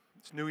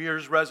It's New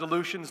Year's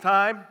resolutions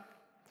time.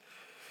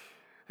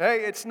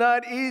 Hey, it's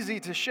not easy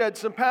to shed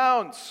some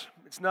pounds.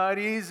 It's not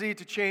easy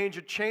to change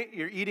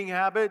your eating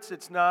habits.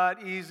 It's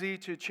not easy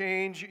to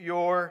change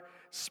your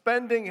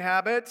spending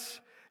habits.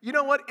 You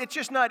know what? It's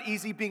just not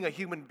easy being a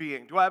human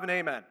being. Do I have an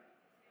amen?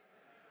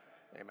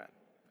 Amen.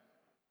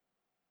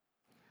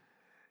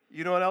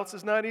 You know what else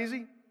is not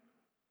easy?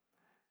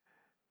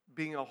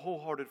 Being a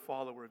wholehearted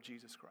follower of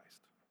Jesus Christ.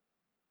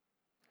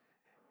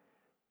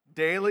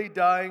 Daily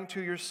dying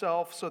to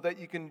yourself so that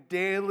you can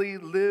daily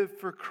live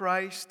for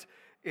Christ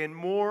in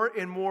more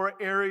and more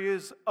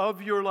areas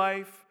of your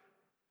life,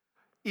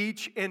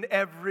 each and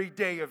every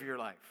day of your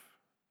life.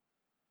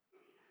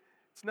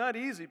 It's not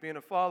easy being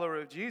a follower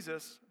of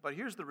Jesus, but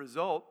here's the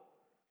result.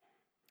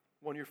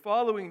 When you're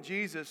following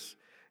Jesus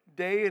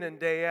day in and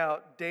day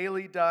out,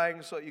 daily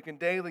dying so you can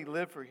daily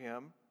live for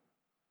Him,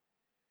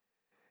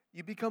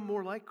 you become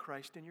more like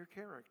Christ in your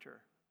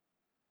character.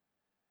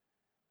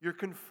 You're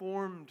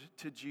conformed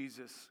to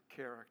Jesus'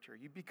 character.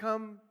 You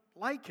become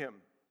like Him.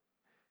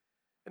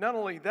 And not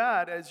only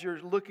that, as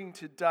you're looking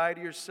to die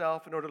to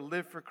yourself in order to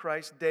live for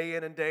Christ day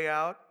in and day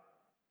out,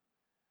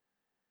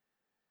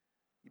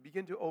 you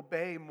begin to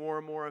obey more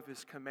and more of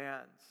His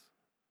commands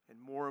in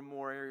more and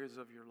more areas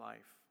of your life.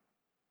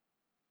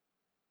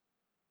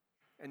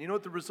 And you know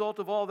what the result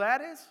of all that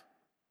is?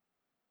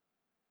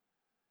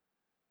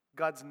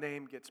 God's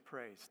name gets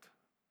praised.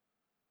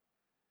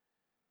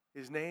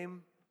 His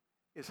name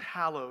is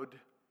hallowed.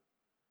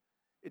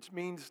 It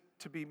means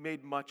to be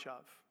made much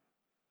of.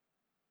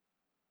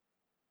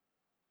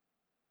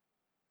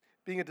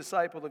 Being a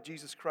disciple of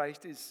Jesus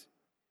Christ is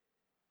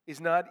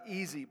not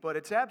easy, but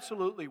it's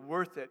absolutely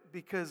worth it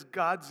because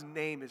God's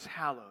name is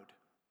hallowed.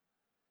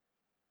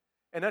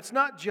 And that's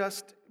not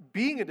just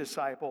being a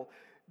disciple.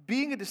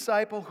 Being a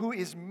disciple who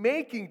is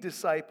making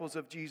disciples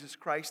of Jesus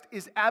Christ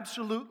is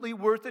absolutely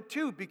worth it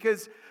too,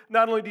 because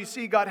not only do you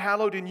see God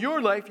hallowed in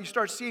your life, you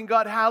start seeing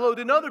God hallowed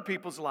in other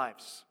people's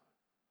lives.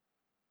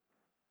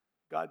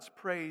 God's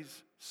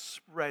praise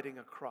spreading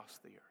across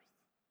the earth.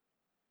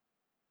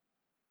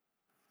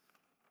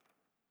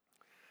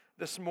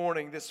 This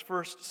morning, this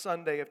first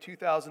Sunday of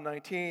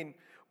 2019,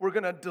 we're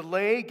going to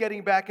delay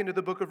getting back into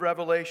the book of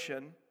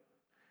Revelation.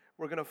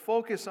 We're going to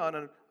focus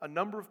on a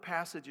number of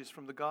passages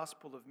from the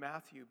Gospel of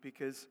Matthew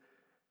because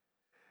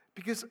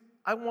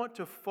I want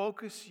to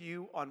focus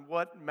you on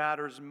what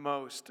matters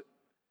most.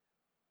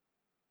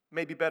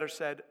 Maybe better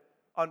said,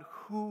 on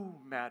who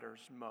matters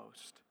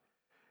most.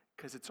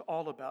 Because it's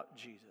all about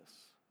Jesus.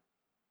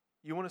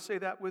 You want to say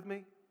that with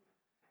me?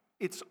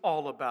 It's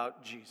all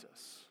about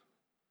Jesus.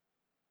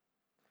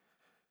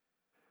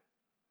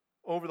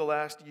 Over the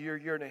last year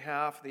and a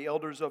half, the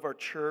elders of our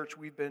church,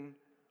 we've been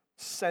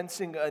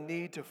sensing a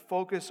need to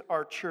focus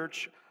our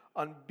church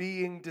on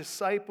being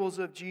disciples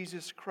of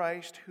Jesus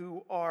Christ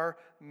who are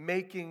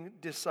making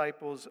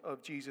disciples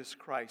of Jesus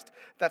Christ.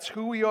 That's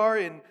who we are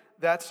and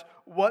that's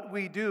what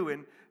we do.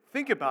 And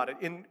think about it.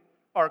 In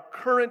our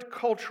current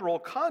cultural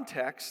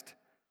context,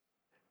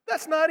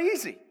 that's not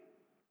easy.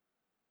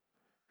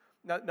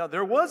 Now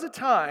there was a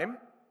time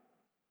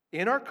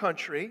in our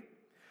country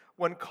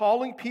when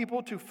calling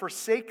people to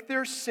forsake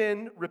their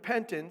sin,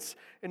 repentance,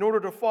 in order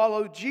to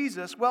follow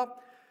Jesus, well,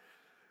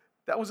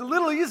 that was a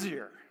little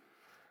easier.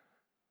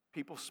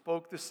 People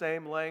spoke the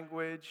same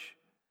language.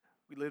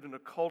 We lived in a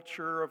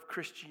culture of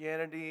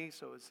Christianity,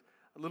 so it was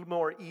a little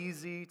more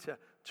easy to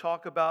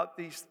talk about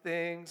these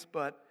things.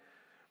 But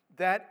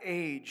that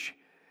age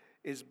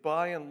is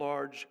by and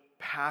large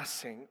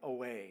passing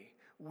away.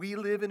 We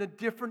live in a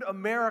different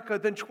America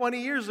than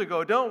 20 years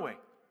ago, don't we?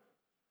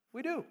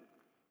 We do.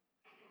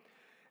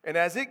 And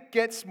as it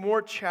gets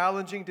more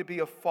challenging to be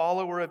a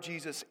follower of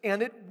Jesus,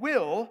 and it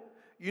will,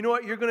 you know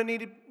what you're going to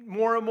need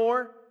more and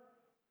more?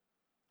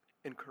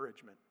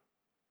 Encouragement.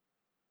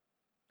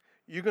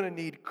 You're going to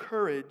need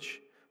courage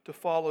to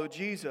follow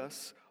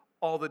Jesus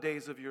all the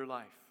days of your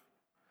life.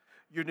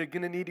 You're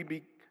going to need to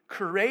be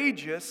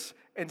courageous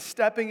and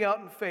stepping out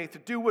in faith to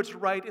do what's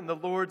right in the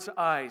Lord's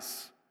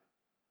eyes,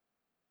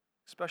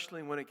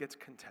 especially when it gets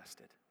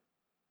contested.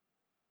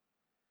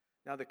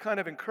 Now, the kind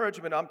of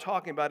encouragement I'm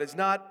talking about is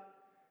not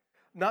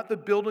the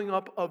building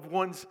up of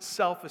one's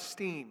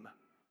self-esteem.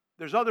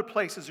 There's other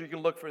places you can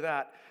look for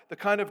that. The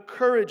kind of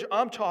courage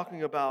I'm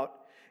talking about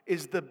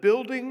is the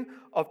building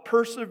of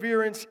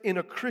perseverance in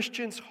a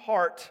Christian's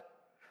heart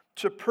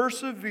to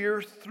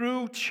persevere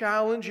through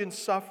challenge and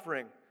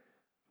suffering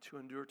to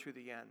endure to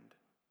the end.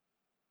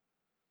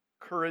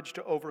 Courage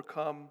to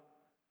overcome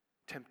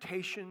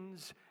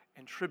temptations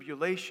and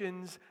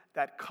tribulations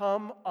that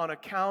come on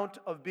account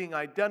of being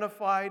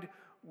identified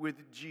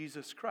with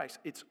Jesus Christ.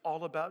 It's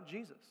all about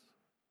Jesus.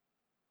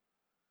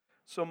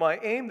 So my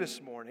aim this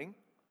morning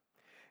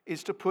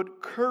is to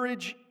put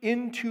courage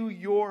into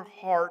your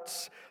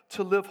hearts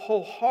to live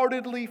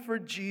wholeheartedly for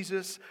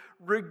Jesus,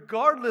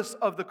 regardless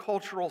of the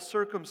cultural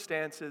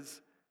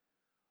circumstances,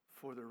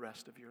 for the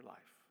rest of your life.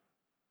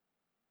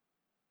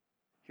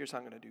 Here's how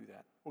I'm going to do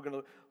that. We're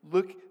going to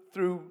look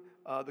through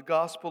the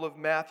Gospel of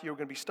Matthew. We're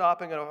going to be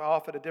stopping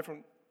off at a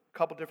different a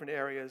couple different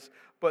areas,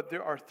 but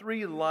there are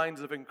 3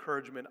 lines of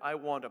encouragement I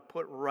want to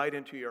put right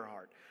into your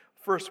heart.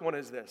 First one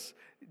is this: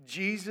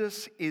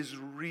 Jesus is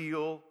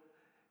real,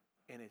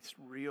 and it's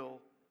real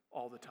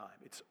all the time.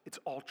 It's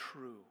all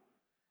true.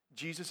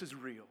 Jesus is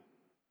real.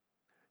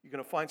 You're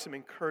going to find some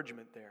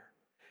encouragement there.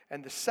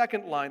 And the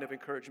second line of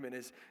encouragement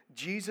is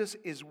Jesus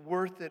is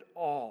worth it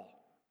all.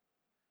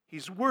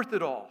 He's worth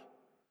it all.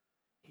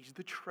 He's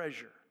the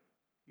treasure.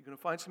 You're going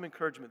to find some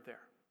encouragement there.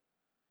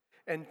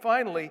 And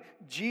finally,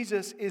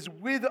 Jesus is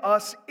with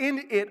us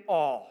in it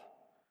all.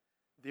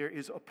 There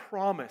is a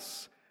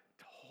promise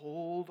to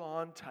hold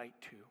on tight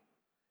to.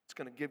 It's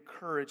going to give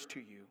courage to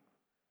you.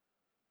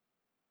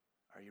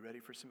 Are you ready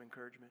for some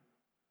encouragement?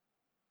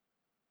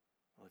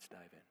 Let's dive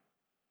in.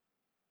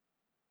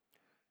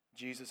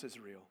 Jesus is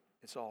real.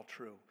 It's all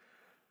true.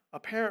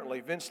 Apparently,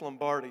 Vince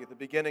Lombardi, at the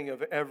beginning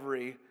of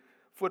every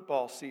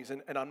football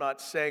season, and I'm not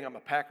saying I'm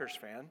a Packers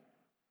fan,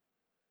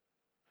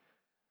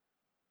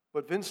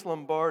 but Vince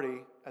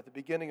Lombardi, at the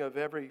beginning of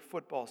every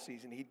football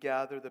season, he'd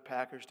gather the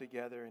Packers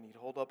together and he'd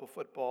hold up a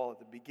football at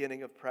the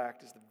beginning of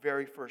practice, the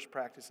very first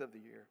practice of the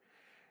year,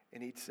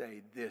 and he'd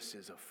say, "This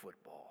is a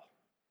football.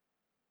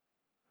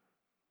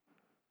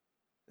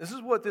 This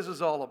is what this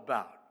is all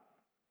about."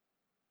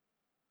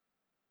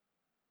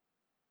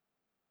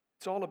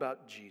 It's all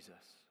about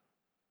Jesus.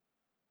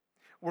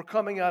 We're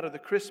coming out of the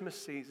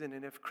Christmas season,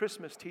 and if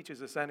Christmas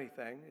teaches us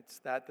anything, it's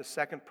that the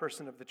second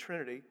person of the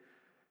Trinity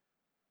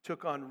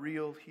took on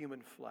real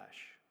human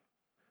flesh.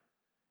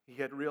 He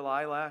had real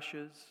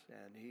eyelashes,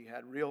 and he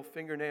had real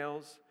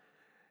fingernails,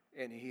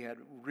 and he had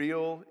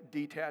real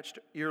detached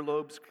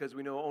earlobes, because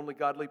we know only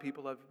godly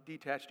people have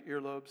detached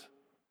earlobes.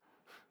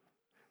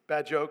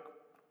 Bad joke.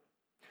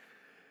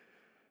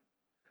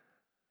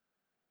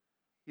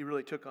 He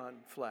really took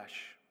on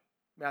flesh.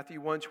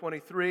 Matthew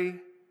 1:23,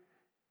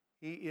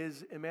 he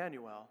is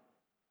Emmanuel,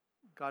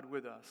 God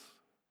with us.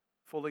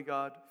 Fully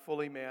God,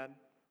 fully man.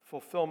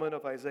 Fulfillment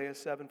of Isaiah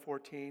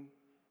 7:14.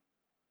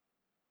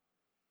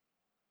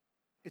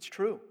 It's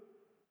true.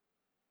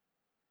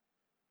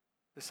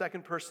 The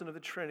second person of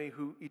the Trinity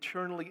who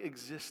eternally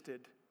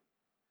existed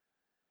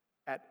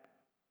at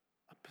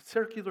a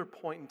particular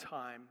point in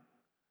time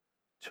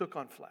took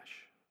on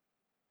flesh.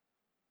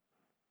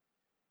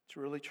 It's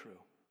really true.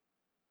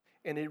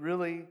 And he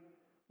really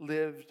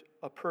lived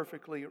a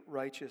perfectly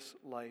righteous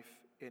life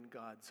in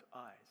God's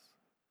eyes.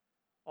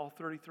 All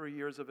 33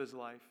 years of his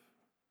life,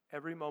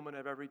 every moment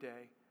of every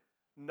day,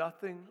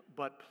 nothing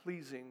but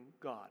pleasing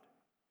God.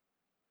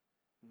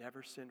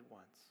 Never sinned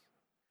once.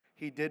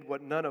 He did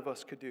what none of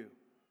us could do.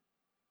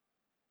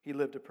 He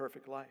lived a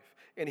perfect life.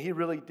 And he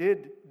really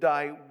did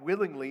die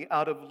willingly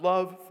out of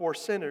love for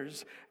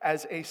sinners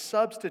as a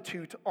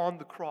substitute on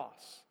the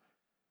cross.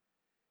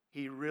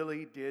 He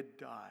really did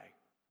die.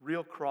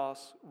 Real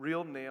cross,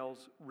 real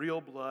nails,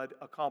 real blood,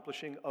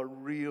 accomplishing a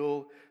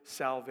real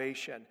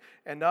salvation.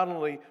 And not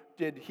only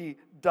did he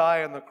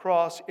die on the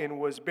cross and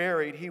was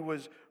buried, he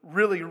was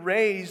really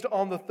raised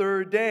on the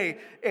 3rd day.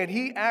 And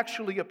he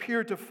actually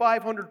appeared to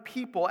 500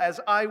 people as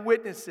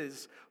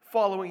eyewitnesses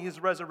following his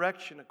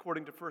resurrection,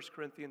 according to 1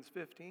 Corinthians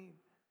 15.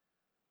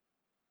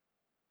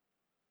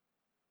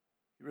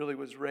 He really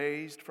was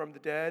raised from the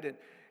dead,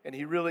 and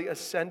he really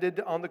ascended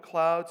on the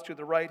clouds to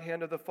the right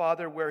hand of the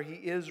Father, where he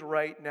is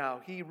right now.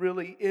 He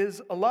really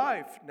is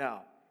alive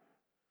now.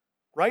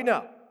 Right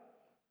now.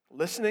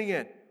 Listening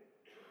in.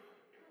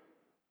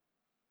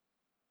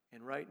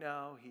 And right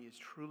now, he is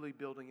truly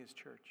building his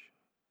church.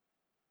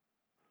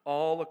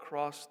 All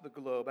across the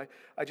globe.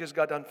 I just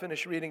got done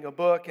finished reading a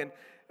book, and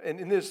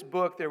in this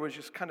book, there was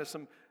just kind of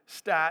some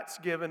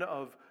stats given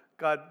of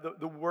God,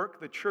 the work,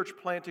 the church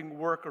planting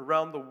work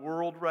around the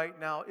world right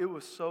now. It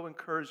was so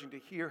encouraging to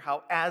hear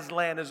how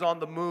Aslan is on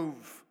the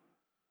move,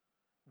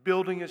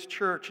 building his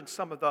church in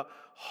some of the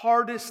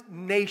hardest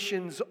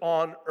nations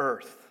on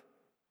earth.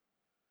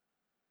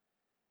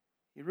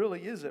 He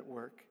really is at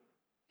work.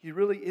 He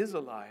really is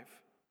alive.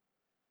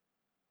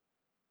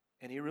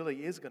 And he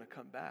really is going to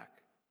come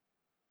back.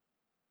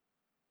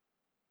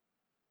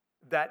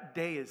 That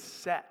day is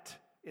set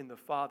in the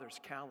Father's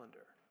calendar.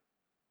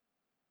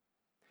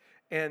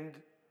 And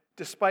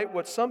despite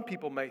what some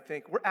people may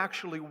think, we're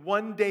actually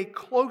one day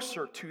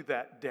closer to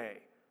that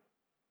day.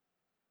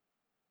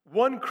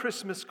 One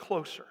Christmas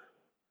closer.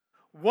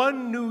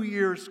 One New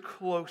Year's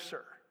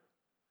closer.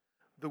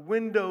 The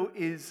window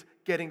is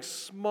getting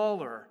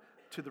smaller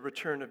to the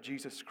return of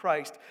Jesus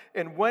Christ.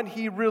 And when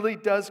he really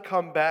does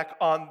come back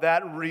on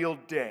that real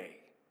day,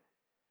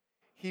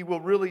 he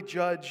will really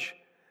judge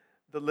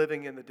the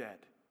living and the dead.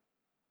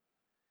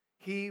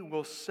 He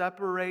will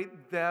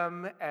separate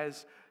them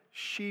as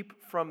sheep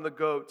from the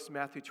goats,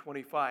 Matthew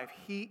 25.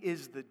 He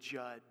is the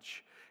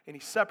judge. And he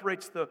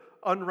separates the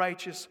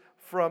unrighteous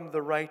from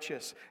the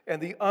righteous.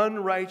 And the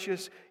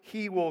unrighteous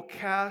he will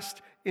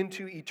cast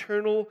into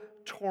eternal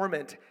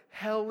torment.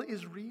 Hell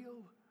is real.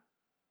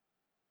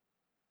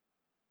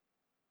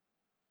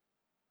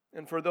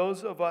 And for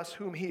those of us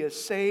whom he has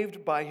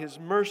saved by his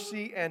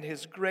mercy and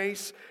his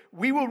grace,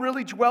 we will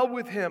really dwell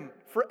with him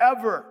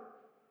forever.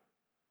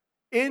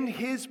 In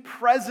his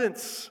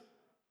presence,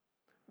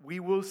 we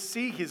will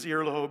see his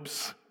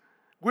earlobes.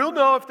 We'll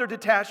know if they're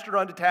detached or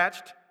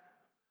undetached.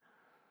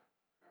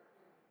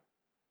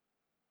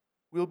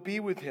 We'll be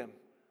with him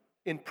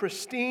in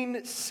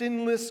pristine,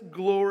 sinless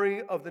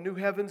glory of the new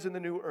heavens and the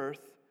new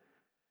earth.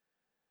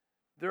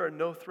 There are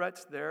no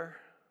threats there.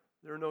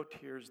 There are no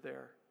tears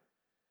there.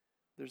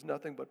 There's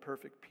nothing but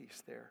perfect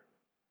peace there.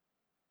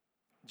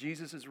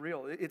 Jesus is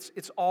real.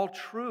 It's all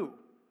true.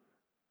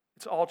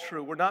 It's all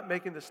true. We're not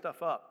making this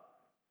stuff up.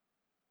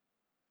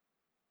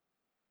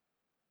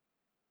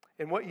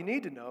 And what you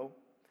need to know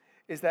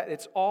is that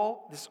it's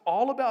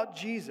all about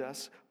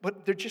Jesus,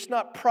 but they're just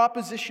not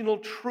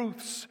propositional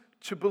truths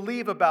to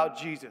believe about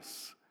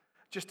Jesus,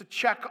 just to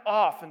check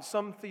off in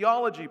some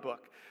theology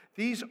book.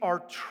 These are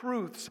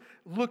truths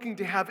looking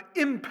to have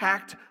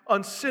impact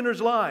on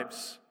sinners'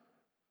 lives.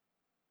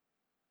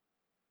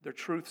 They're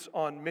truths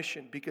on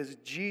mission because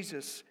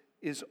Jesus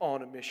is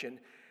on a mission.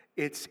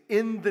 It's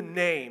in the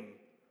name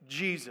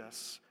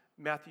Jesus,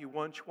 Matthew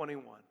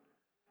 1:21.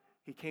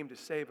 He came to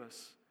save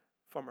us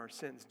from our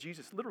sins.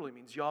 Jesus literally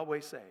means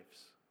Yahweh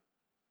saves.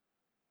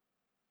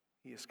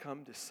 He has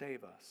come to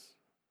save us.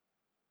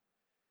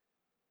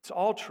 It's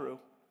all true.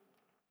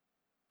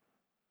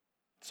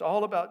 It's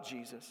all about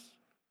Jesus.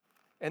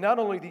 And not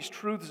only these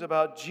truths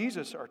about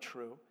Jesus are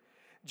true,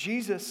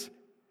 Jesus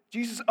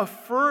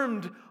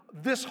affirmed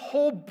this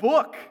whole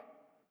book.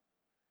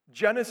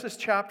 Genesis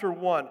chapter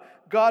 1.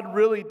 God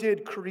really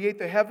did create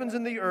the heavens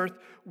and the earth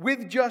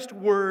with just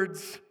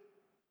words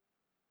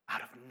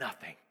out of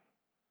nothing.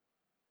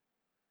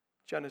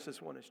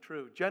 Genesis 1 is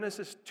true.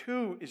 Genesis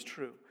 2 is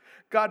true.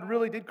 God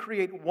really did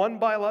create one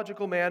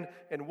biological man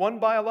and one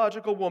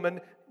biological woman,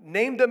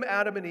 named them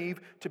Adam and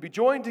Eve, to be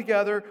joined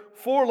together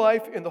for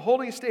life in the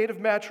holy estate of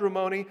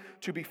matrimony,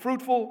 to be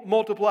fruitful,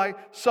 multiply,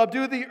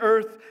 subdue the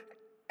earth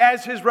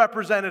as his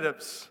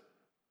representatives.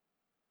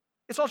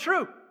 It's all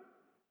true.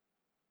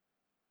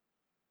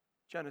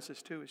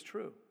 Genesis 2 is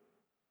true.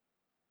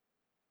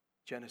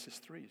 Genesis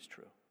 3 is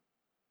true.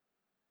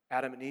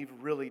 Adam and Eve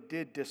really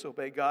did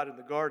disobey God in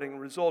the garden,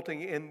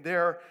 resulting in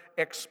their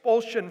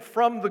expulsion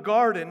from the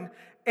garden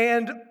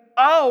and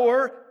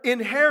our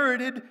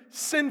inherited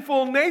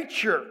sinful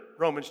nature.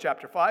 Romans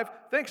chapter 5.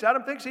 Thanks,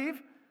 Adam. Thanks,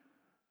 Eve.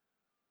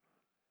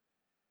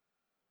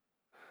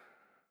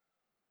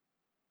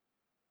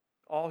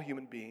 All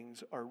human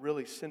beings are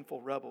really sinful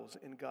rebels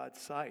in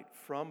God's sight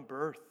from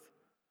birth.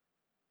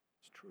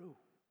 It's true.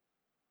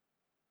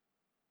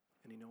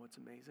 And you know what's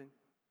amazing?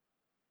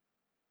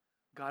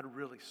 God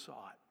really saw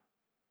it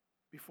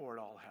before it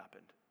all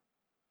happened.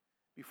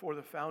 Before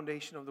the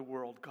foundation of the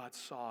world, God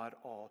saw it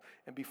all.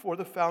 And before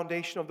the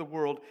foundation of the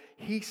world,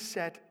 he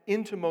set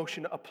into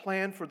motion a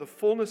plan for the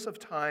fullness of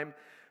time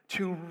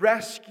to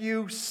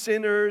rescue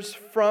sinners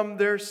from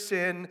their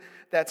sin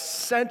that's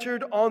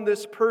centered on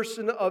this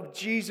person of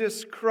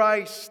Jesus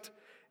Christ.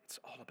 It's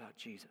all about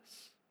Jesus.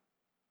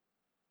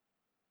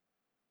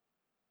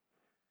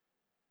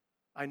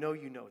 I know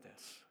you know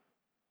this,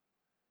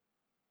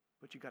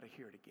 but you got to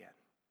hear it again.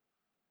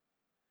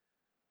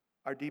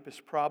 Our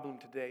deepest problem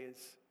today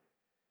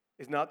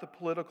is not the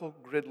political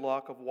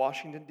gridlock of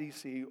Washington,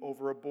 D.C.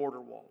 over a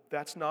border wall.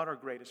 That's not our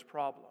greatest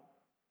problem.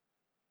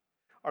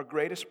 Our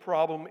greatest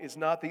problem is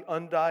not the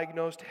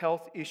undiagnosed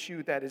health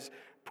issue that is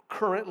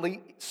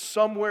currently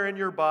somewhere in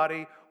your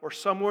body or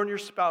somewhere in your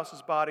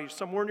spouse's body, or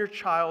somewhere in your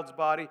child's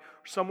body,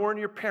 or somewhere in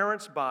your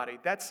parent's body.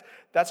 That's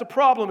a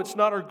problem. It's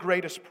not our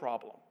greatest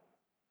problem.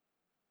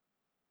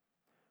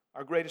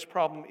 Our greatest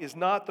problem is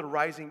not the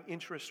rising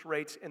interest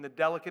rates in the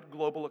delicate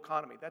global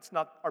economy. That's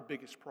not our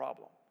biggest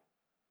problem.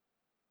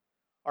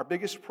 Our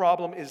biggest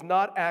problem is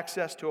not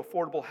access to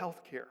affordable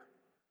health care.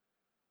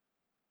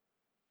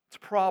 It's a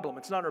problem.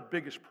 It's not our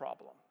biggest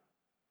problem.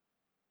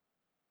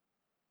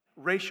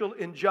 Racial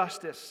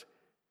injustice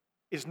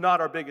is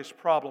not our biggest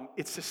problem.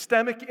 It's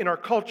systemic in our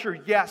culture,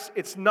 yes.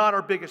 It's not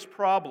our biggest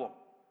problem.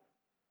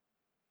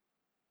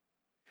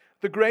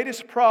 The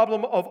greatest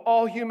problem of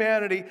all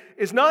humanity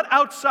is not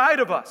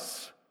outside of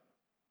us.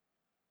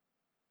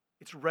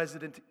 It's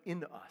resident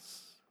in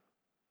us.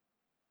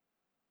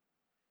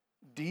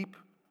 Deep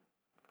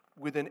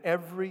within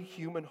every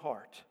human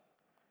heart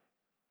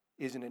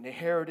is an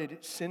inherited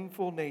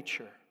sinful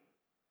nature.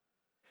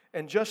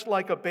 And just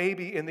like a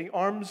baby in the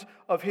arms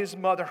of his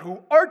mother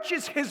who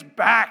arches his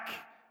back,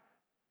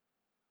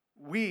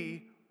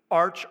 we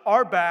arch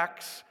our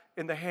backs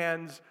in the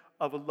hands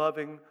of a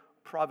loving,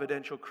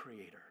 providential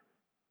Creator.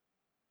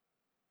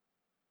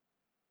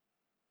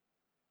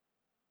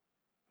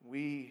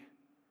 We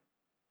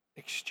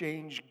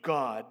exchange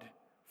God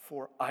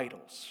for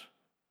idols.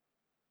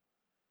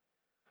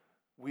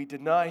 We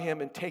deny him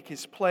and take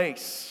his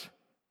place.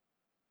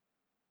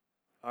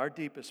 Our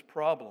deepest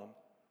problem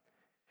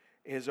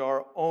is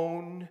our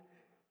own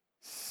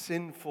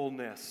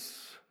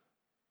sinfulness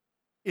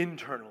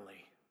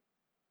internally.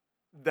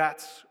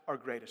 That's our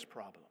greatest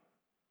problem.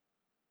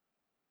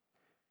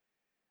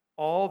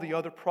 All the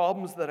other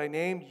problems that I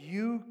named,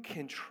 you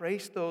can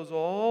trace those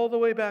all the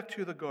way back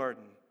to the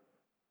garden.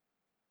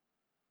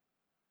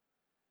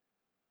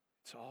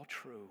 It's all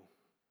true.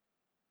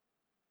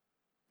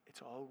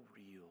 It's all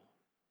real.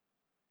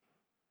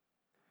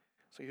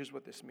 So here's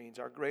what this means.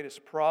 Our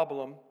greatest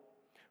problem,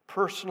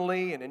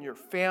 personally and in your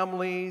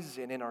families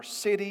and in our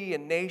city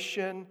and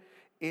nation,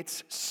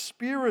 it's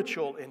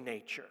spiritual in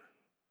nature.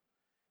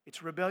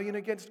 It's rebellion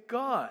against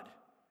God.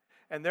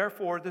 And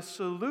therefore, the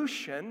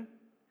solution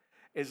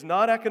is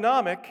not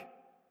economic,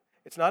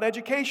 it's not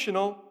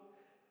educational,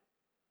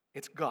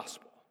 it's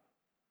gospel,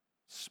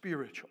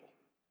 spiritual.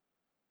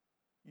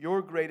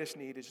 Your greatest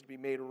need is to be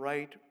made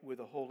right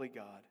with a holy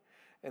God.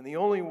 And the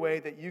only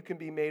way that you can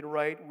be made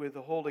right with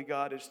the holy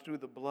God is through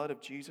the blood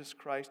of Jesus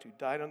Christ, who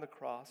died on the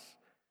cross,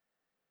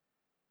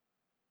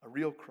 a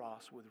real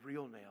cross with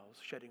real nails,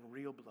 shedding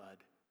real blood,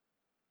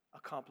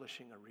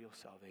 accomplishing a real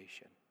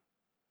salvation.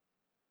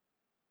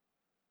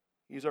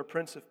 He's our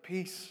Prince of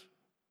Peace,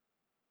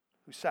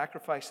 who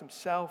sacrificed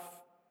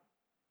himself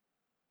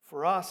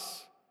for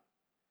us.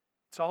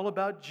 It's all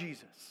about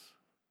Jesus.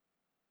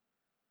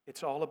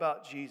 It's all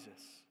about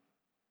Jesus.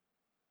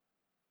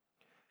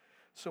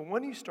 So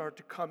when you start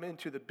to come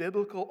into the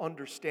biblical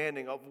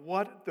understanding of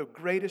what the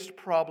greatest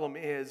problem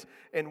is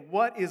and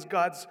what is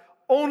God's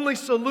only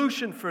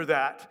solution for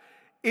that,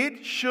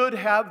 it should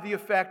have the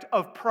effect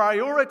of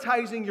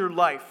prioritizing your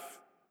life.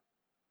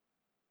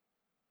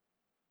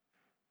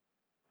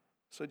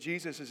 So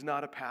Jesus is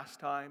not a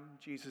pastime.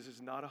 Jesus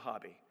is not a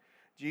hobby.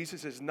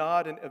 Jesus is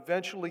not an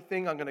eventually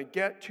thing I'm going to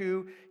get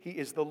to. He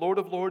is the Lord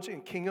of Lords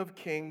and King of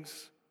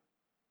Kings.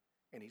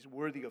 And he's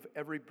worthy of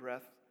every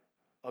breath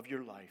of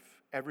your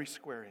life, every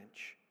square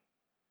inch,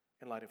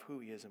 in light of who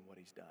he is and what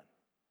he's done.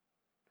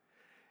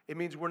 It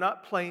means we're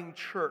not playing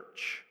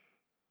church.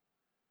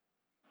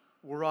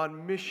 We're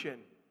on mission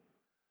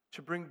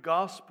to bring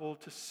gospel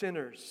to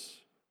sinners.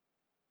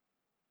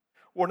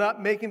 We're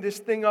not making this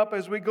thing up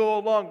as we go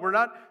along. We're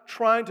not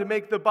trying to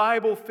make the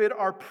Bible fit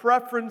our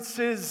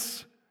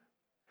preferences,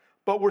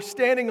 but we're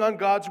standing on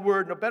God's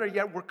word. No, better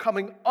yet, we're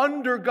coming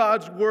under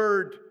God's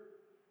word.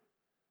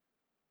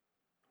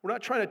 We're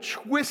not trying to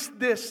twist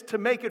this to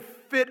make it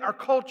fit our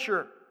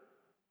culture.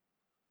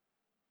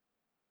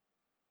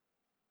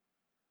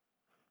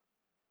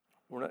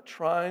 We're not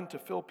trying to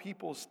fill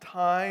people's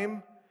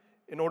time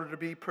in order to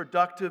be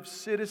productive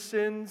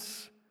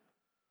citizens.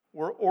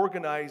 We're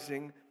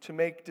organizing to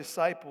make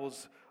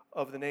disciples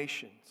of the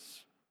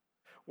nations.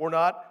 We're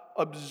not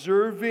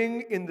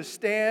observing in the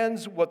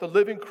stands what the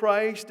living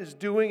Christ is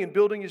doing in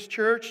building his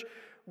church.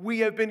 We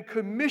have been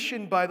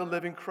commissioned by the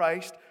living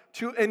Christ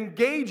to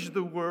engage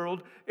the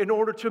world in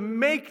order to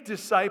make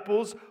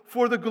disciples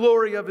for the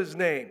glory of his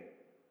name.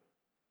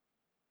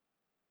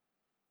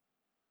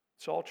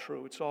 It's all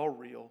true. It's all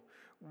real.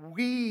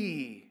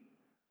 We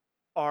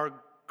are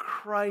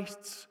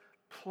Christ's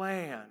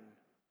plan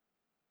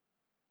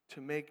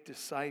to make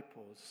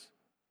disciples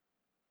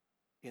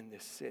in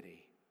this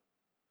city.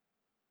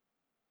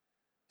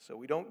 So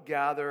we don't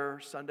gather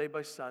Sunday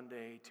by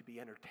Sunday to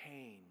be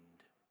entertained.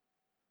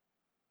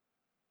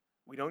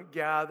 We don't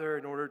gather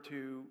in order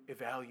to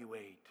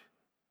evaluate.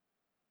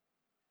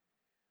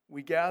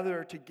 We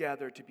gather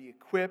together to be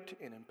equipped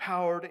and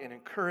empowered and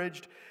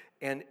encouraged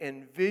and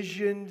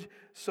envisioned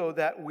so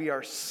that we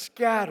are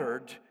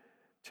scattered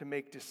to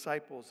make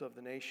disciples of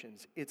the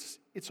nations.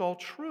 It's all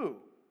true.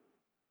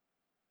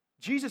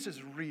 Jesus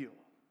is real.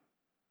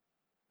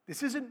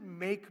 This isn't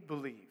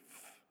make-believe.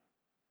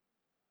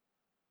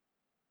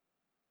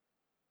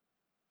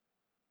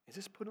 Is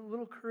this putting a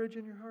little courage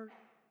in your heart?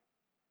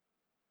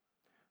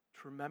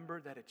 To remember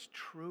that it's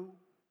true?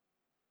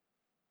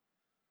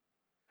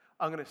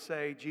 I'm going to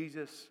say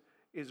Jesus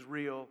is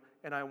real,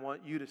 and I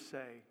want you to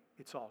say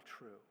it's all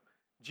true.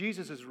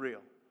 Jesus is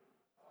real.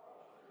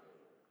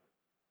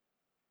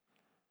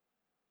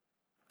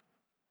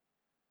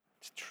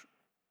 It's true.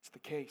 It's the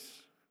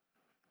case.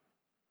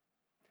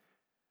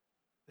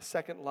 The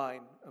second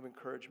line of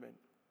encouragement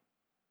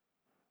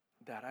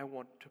that I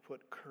want to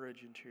put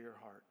courage into your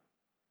heart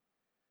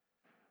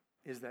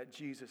is that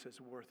Jesus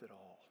is worth it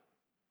all.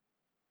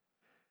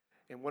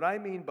 And what I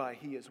mean by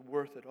he is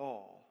worth it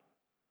all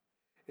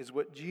is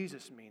what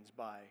Jesus means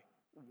by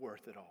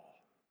worth it all.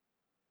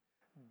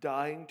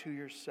 Dying to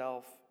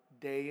yourself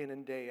day in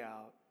and day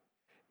out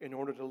in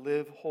order to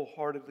live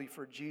wholeheartedly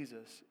for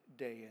Jesus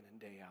day in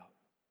and day out.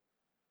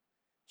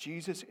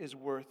 Jesus is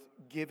worth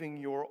giving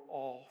your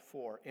all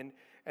for. And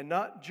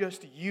not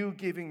just you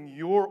giving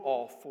your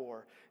all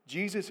for.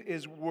 Jesus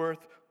is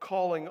worth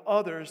calling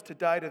others to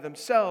die to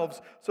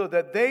themselves so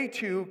that they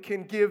too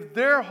can give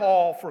their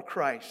all for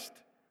Christ.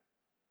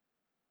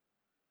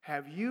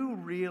 Have you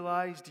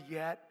realized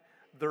yet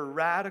the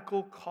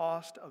radical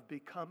cost of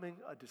becoming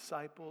a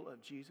disciple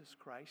of Jesus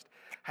Christ?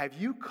 Have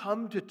you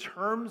come to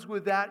terms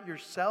with that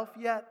yourself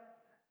yet?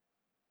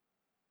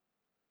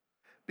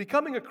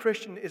 Becoming a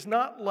Christian is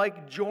not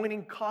like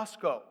joining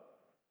Costco.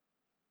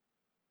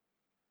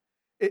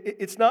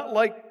 It's not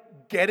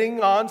like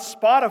getting on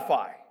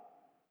Spotify.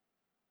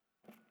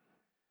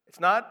 It's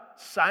not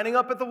signing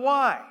up at the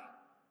Y.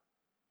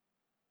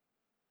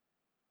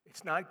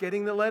 It's not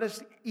getting the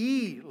latest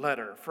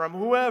e-letter from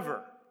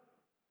whoever.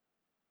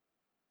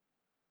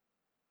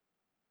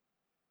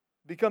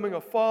 Becoming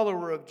a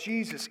follower of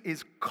Jesus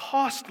is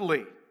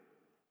costly.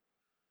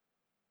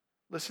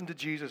 Listen to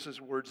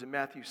Jesus' words in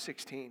Matthew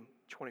 16,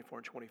 24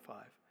 and 25.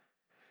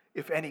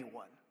 If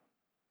anyone,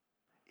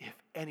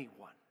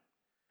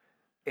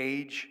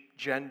 age,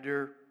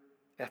 gender,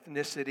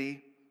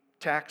 ethnicity,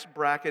 tax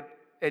bracket,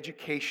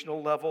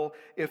 educational level,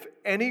 if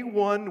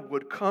anyone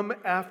would come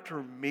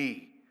after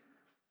me,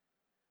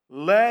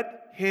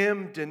 let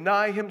him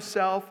deny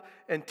himself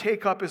and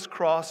take up his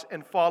cross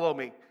and follow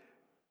me.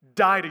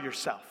 Die to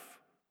yourself.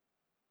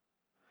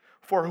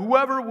 For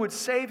whoever would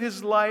save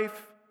his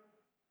life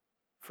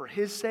for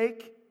his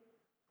sake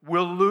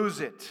will lose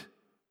it.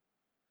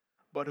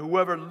 But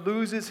whoever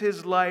loses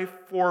his life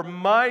for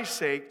my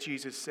sake,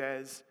 Jesus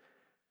says,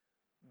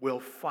 will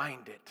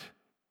find it.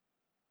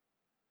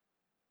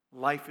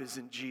 Life is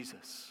in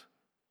Jesus.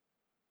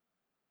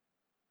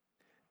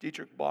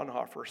 Dietrich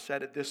Bonhoeffer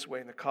said it this way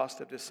in The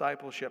Cost of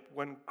Discipleship: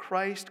 when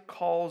Christ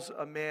calls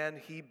a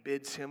man, he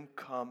bids him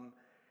come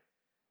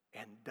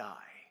and die.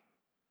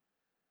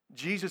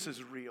 Jesus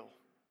is real.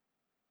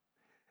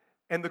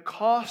 And the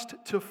cost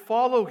to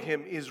follow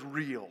him is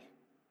real.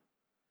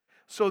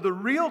 So the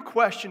real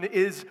question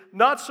is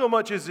not so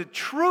much is it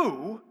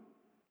true,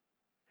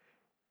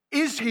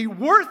 is he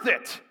worth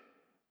it?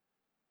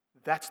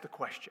 That's the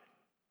question.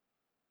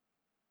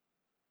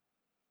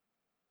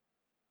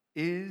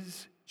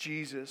 Is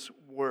Jesus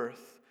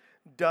worth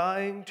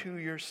dying to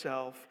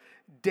yourself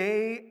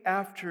day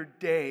after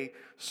day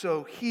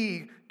so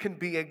he can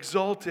be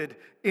exalted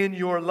in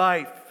your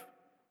life?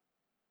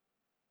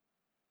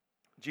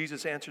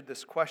 Jesus answered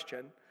this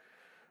question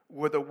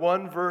with a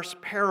one-verse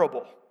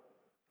parable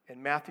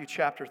in Matthew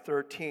chapter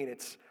 13.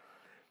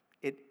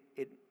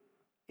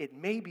 It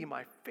may be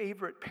my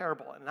favorite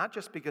parable, and not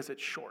just because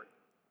it's short.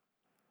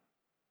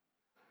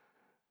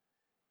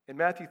 In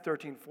Matthew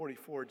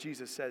 13:44,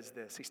 Jesus says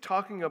this. He's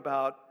talking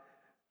about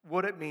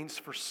what it means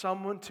for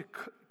someone to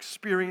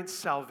experience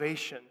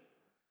salvation,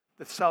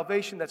 the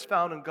salvation that's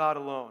found in God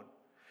alone.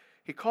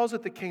 He calls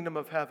it the kingdom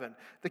of heaven.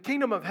 The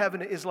kingdom of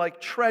heaven is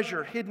like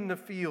treasure hidden in a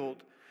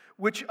field,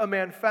 which a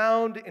man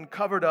found and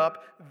covered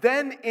up.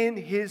 Then in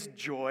his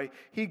joy,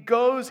 he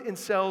goes and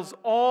sells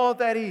all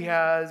that he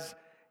has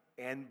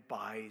and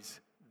buys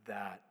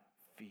that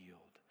field.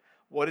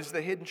 What is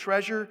the hidden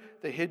treasure?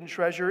 The hidden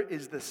treasure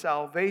is the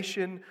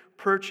salvation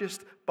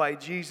purchased by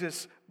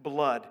Jesus'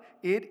 blood.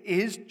 It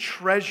is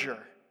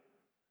treasure.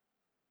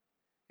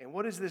 And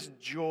what is this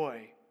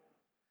joy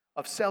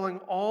of selling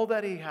all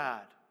that he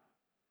had?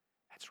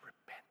 That's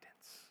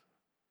repentance.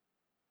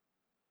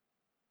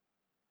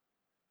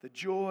 The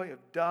joy of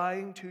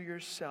dying to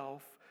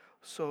yourself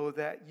so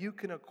that you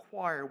can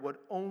acquire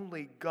what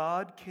only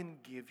God can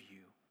give you.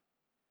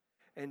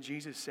 And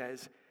Jesus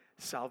says,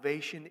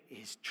 salvation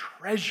is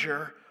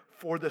treasure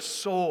for the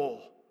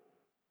soul.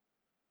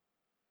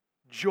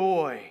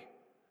 Joy.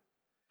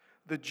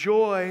 The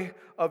joy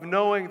of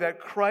knowing that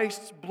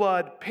Christ's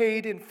blood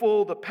paid in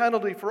full the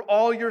penalty for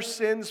all your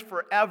sins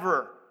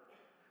forever.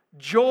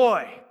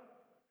 Joy.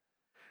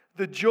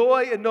 The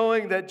joy in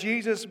knowing that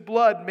Jesus'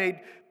 blood made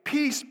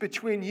peace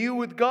between you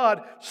with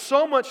God,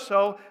 so much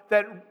so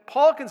that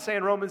Paul can say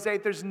in Romans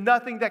 8, there's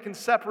nothing that can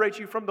separate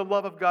you from the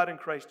love of God in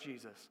Christ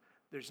Jesus.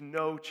 There's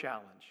no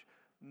challenge,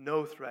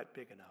 no threat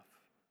big enough.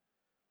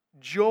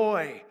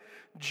 Joy.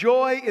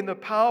 Joy in the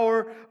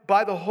power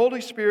by the Holy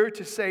Spirit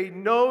to say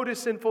no to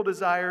sinful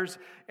desires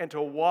and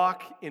to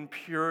walk in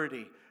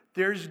purity.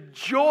 There's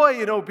joy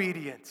in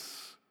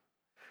obedience.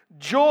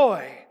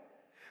 Joy.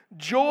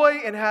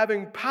 Joy in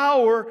having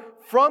power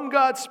from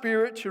God's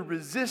Spirit to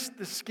resist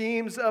the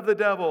schemes of the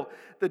devil.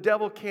 The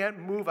devil can't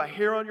move a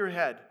hair on your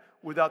head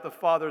without the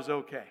Father's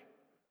okay.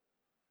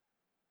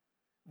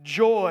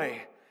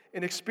 Joy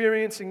in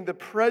experiencing the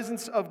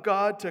presence of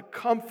God to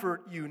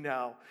comfort you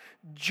now.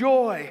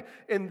 Joy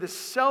in the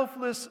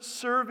selfless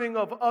serving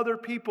of other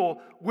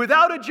people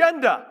without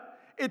agenda.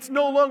 It's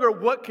no longer,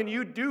 what can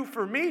you do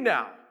for me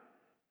now?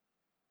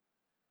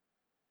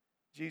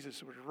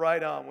 Jesus was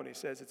right on when he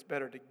says it's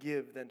better to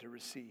give than to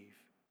receive.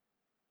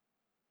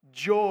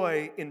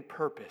 Joy in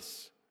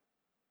purpose.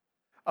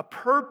 A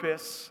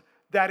purpose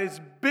that is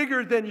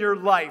bigger than your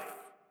life.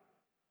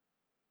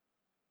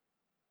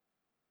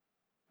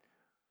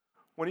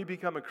 When you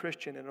become a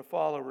Christian and a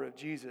follower of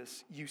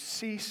Jesus, you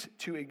cease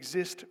to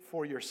exist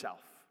for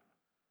yourself.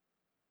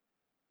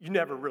 You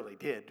never really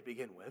did to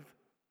begin with.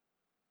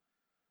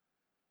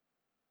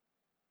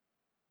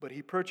 But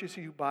he purchased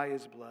you by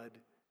his blood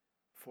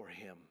for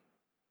him.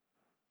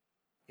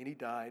 And he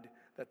died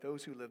that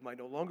those who live might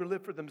no longer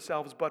live for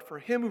themselves, but for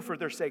him who for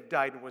their sake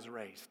died and was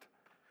raised.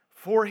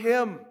 For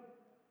him.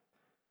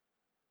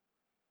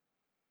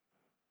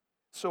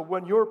 So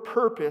when your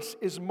purpose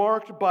is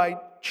marked by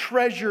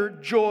treasure,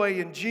 joy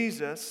in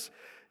Jesus,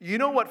 you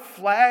know what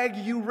flag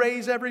you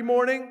raise every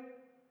morning?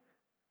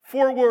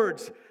 4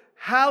 words.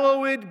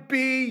 Hallowed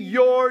be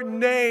your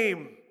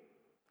name.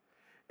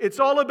 It's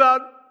all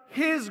about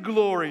his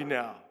glory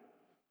now.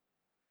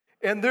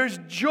 And there's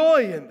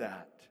joy in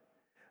that.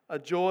 A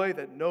joy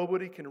that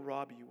nobody can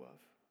rob you of.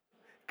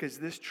 Because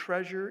this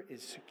treasure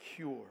is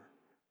secure.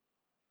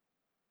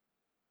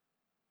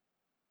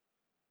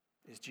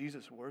 Is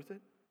Jesus worth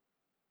it?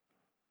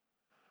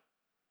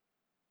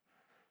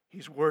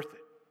 He's worth it.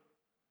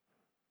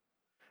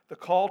 The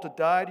call to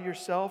die to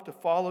yourself, to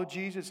follow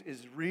Jesus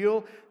is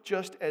real,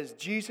 just as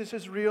Jesus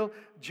is real,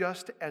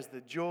 just as the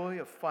joy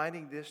of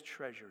finding this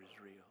treasure is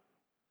real.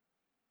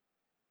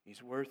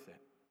 He's worth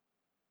it.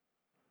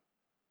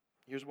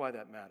 Here's why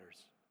that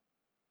matters.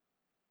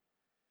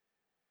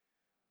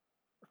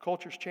 Our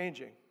culture's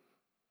changing.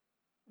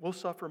 We'll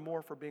suffer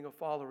more for being a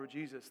follower of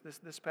Jesus.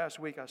 This past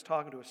week, I was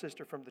talking to a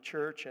sister from the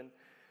church, and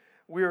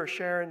we were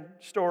sharing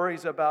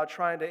stories about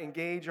trying to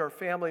engage our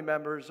family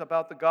members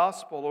about the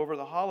gospel over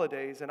the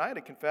holidays, and I had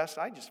to confess,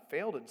 I just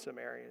failed in some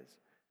areas.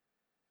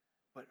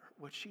 But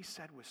what she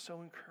said was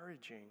so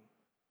encouraging.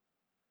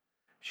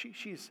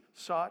 She's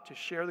sought to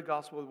share the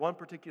gospel with one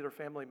particular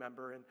family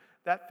member, and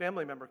that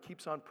family member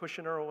keeps on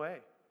pushing her away.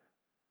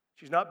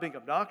 She's not being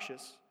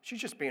obnoxious. She's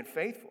just being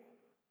faithful.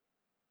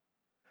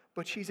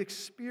 But she's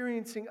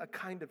experiencing a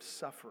kind of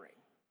suffering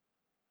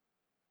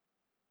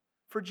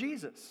for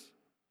Jesus.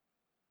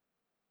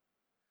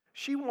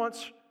 She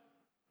wants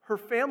her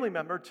family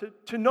member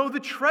to know the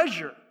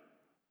treasure.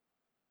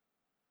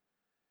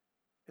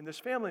 And this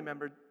family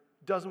member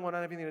doesn't want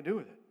anything to do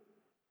with it.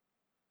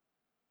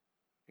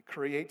 It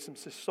creates some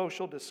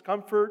social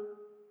discomfort,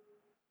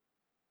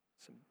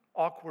 some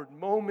awkward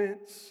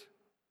moments.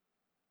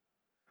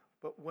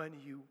 But when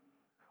you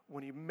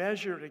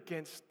measure it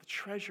against the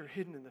treasure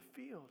hidden in the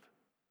field,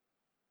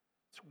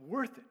 it's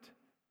worth it.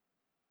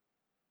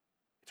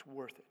 It's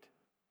worth it.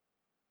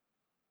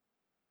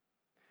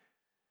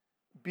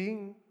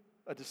 Being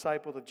a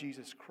disciple of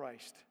Jesus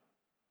Christ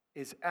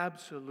is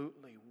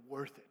absolutely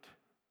worth it.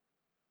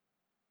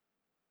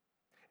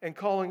 And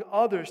calling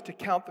others to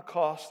count the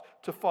cost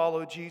to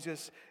follow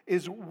Jesus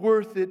is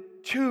worth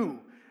it too,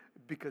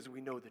 because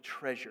we know the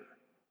treasure.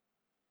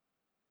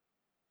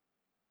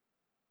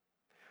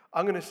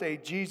 I'm going to say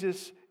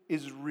Jesus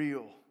is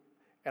real,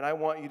 and I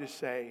want you to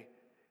say,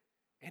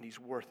 and he's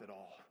worth it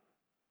all.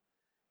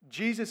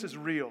 Jesus is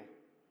real.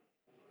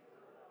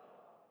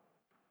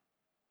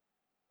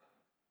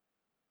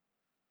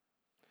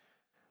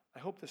 I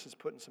hope this is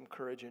putting some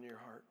courage in your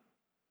heart.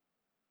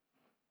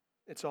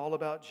 It's all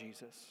about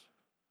Jesus.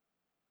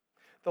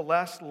 The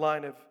last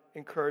line of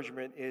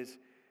encouragement is,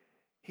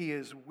 he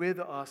is with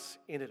us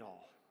in it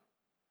all.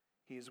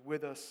 He is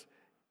with us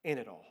in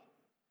it all.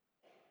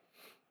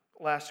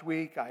 Last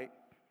week, I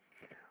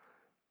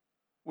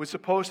was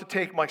supposed to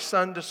take my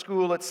son to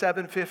school at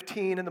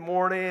 7:15 in the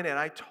morning, and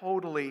I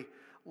totally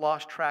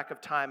lost track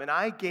of time. And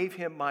I gave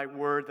him my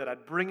word that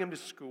I'd bring him to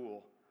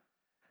school.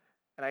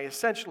 And I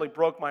essentially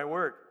broke my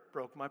word,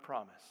 broke my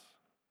promise.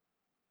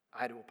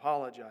 I had to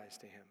apologize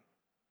to him.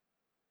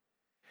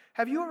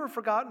 Have you ever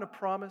forgotten a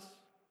promise?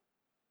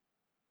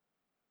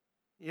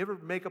 You ever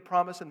make a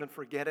promise and then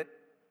forget it?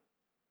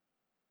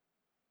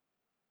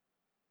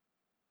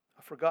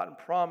 A forgotten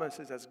promise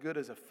is as good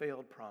as a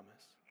failed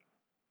promise.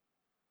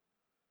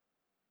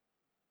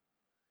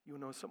 You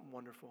know something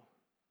wonderful?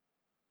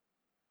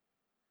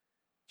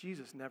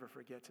 Jesus never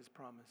forgets his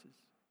promises.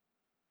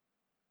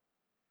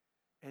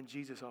 And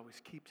Jesus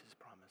always keeps his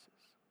promises.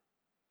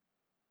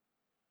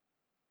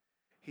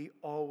 He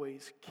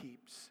always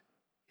keeps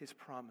his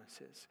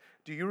promises.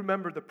 Do you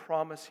remember the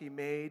promise he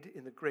made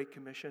in the Great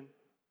Commission?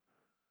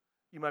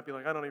 You might be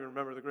like, I don't even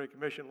remember the Great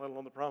Commission, let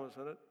alone the promise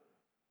in it.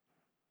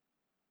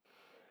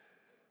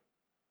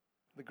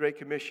 The Great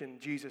Commission,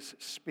 Jesus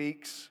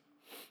speaks.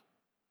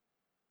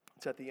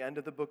 It's at the end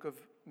of the book of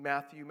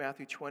Matthew,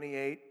 Matthew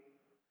 28.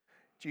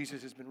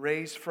 Jesus has been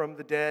raised from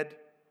the dead,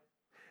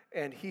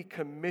 and he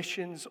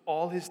commissions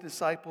all his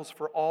disciples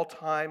for all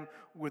time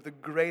with the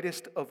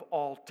greatest of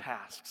all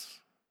tasks.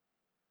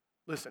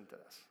 Listen to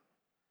this.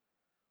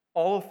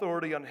 All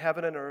authority on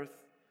heaven and earth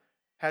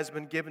has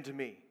been given to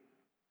me.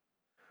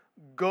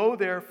 Go,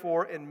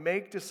 therefore, and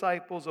make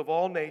disciples of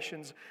all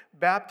nations,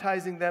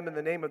 baptizing them in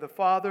the name of the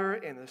Father,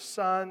 and the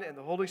Son, and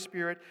the Holy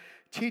Spirit,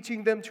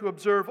 teaching them to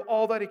observe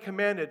all that he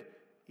commanded,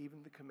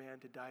 even the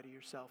command to die to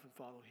yourself and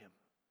follow him.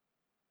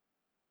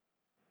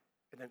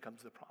 And then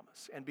comes the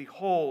promise. And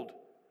behold,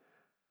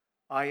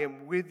 I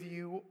am with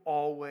you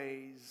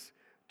always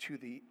to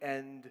the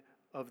end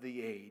of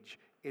the age.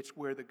 It's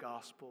where the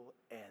gospel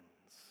ends.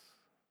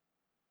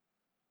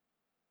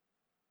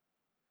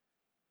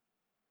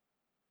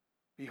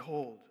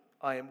 Behold,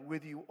 I am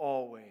with you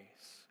always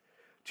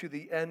to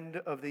the end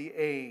of the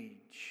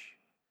age.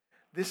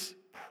 This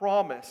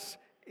promise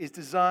is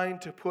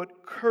designed to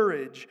put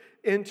courage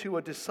into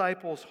a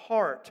disciple's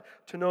heart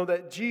to know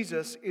that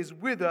Jesus is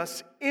with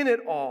us in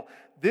it all.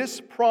 This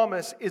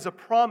promise is a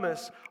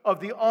promise of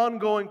the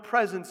ongoing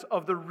presence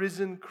of the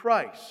risen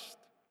Christ.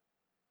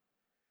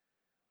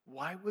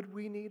 Why would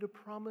we need a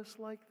promise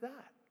like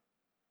that?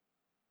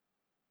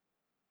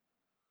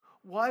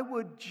 Why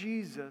would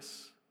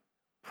Jesus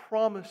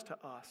promise to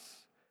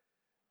us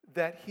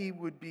that he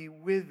would be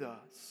with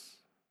us?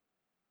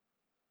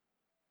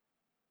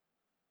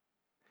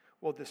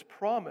 Well, this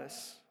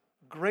promise,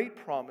 great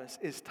promise,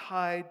 is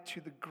tied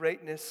to the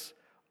greatness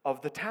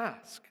of the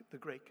task, the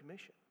Great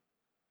Commission.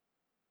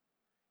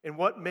 And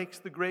what makes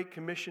the Great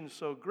Commission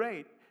so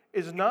great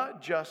is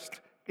not just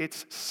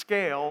its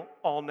scale,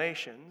 all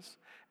nations.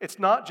 It's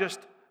not just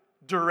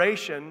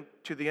duration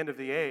to the end of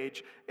the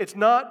age. It's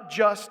not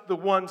just the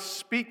one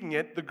speaking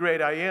it, the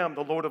great I am,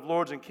 the Lord of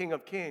lords and King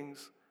of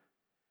kings.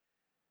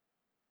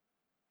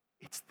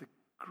 It's the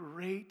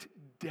great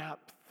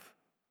depth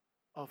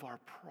of our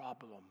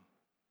problem.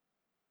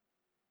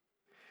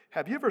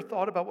 Have you ever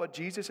thought about what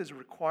Jesus is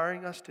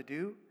requiring us to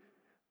do?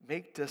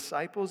 Make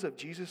disciples of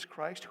Jesus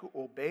Christ who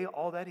obey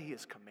all that He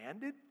has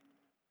commanded?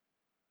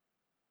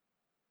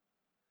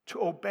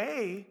 To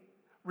obey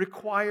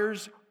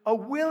requires a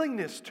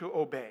willingness to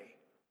obey.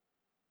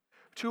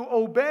 To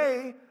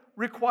obey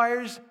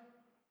requires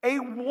a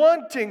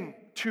wanting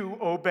to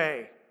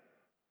obey.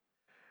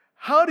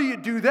 How do you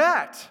do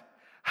that?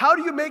 How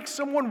do you make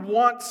someone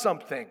want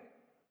something?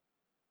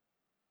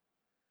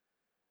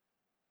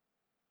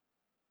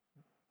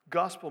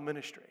 Gospel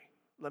ministry.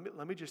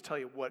 Let me just tell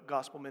you what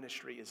gospel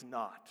ministry is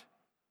not.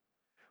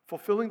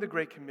 Fulfilling the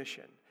Great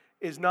Commission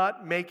is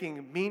not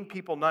making mean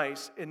people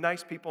nice and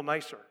nice people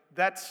nicer.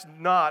 That's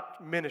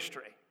not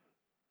ministry.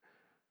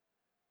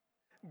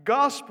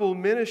 Gospel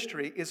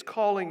ministry is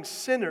calling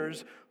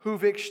sinners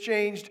who've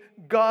exchanged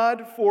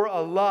God for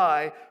a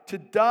lie to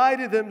die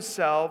to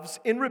themselves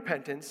in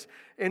repentance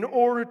in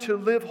order to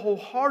live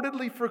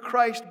wholeheartedly for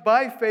Christ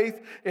by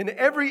faith in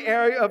every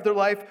area of their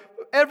life,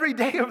 every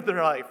day of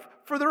their life,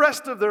 for the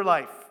rest of their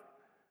life.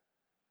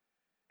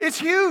 It's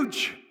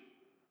huge.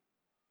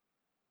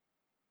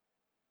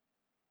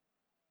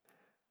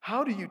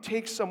 How do you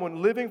take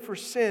someone living for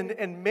sin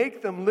and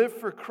make them live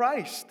for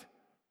Christ?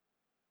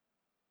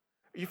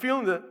 Are you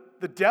feeling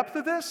the depth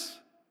of this?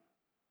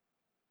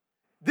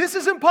 This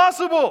is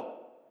impossible,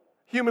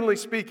 humanly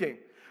speaking.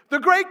 The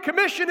Great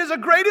Commission is a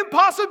great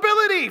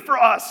impossibility for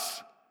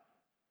us.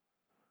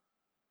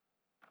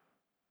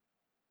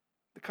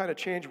 The kind of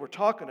change we're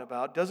talking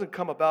about doesn't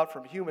come about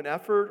from human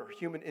effort or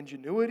human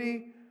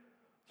ingenuity,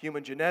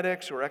 human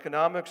genetics or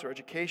economics or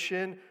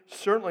education,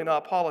 certainly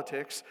not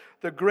politics.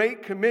 The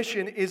Great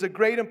Commission is a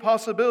great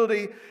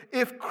impossibility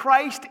if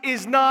Christ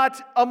is not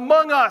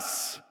among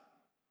us.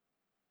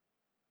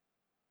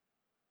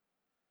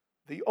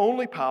 The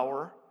only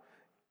power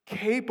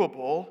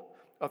capable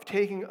of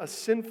taking a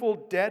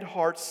sinful, dead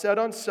heart set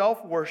on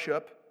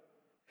self-worship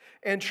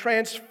and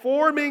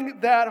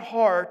transforming that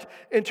heart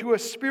into a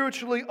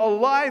spiritually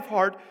alive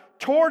heart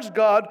towards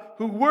God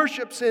who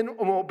worships Him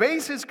and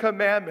obeys His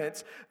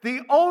commandments,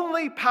 the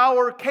only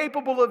power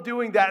capable of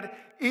doing that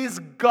is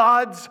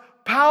God's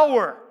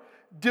power,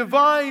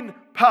 divine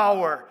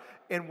power.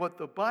 And what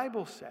the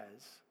Bible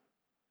says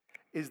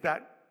is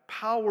that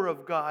power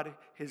of God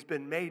has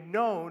been made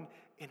known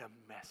in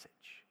a message,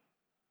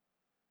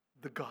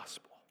 the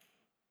gospel.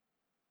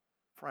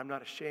 For I'm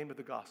not ashamed of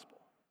the gospel,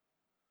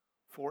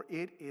 for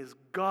it is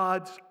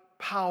God's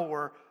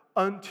power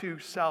unto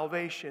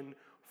salvation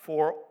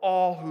for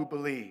all who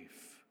believe.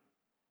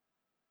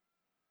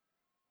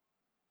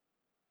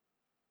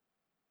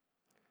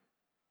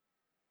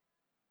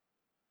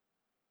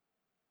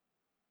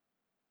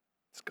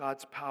 It's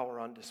God's power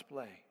on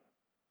display.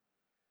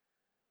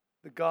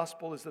 The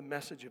gospel is the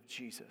message of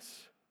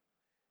Jesus,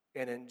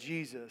 and in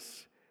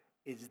Jesus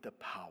is the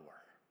power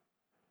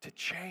to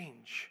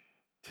change,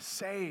 to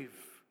save.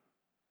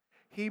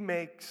 He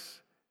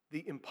makes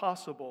the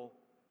impossible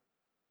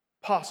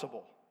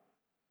possible.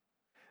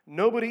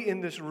 Nobody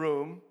in this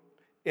room,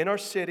 in our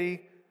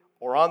city,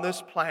 or on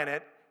this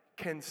planet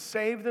can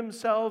save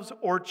themselves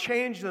or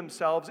change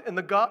themselves in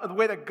the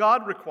way that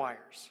God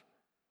requires.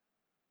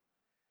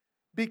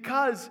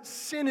 Because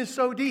sin is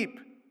so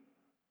deep.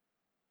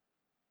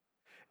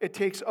 It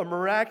takes a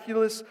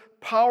miraculous,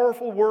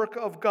 powerful work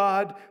of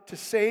God to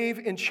save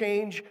and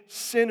change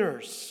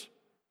sinners.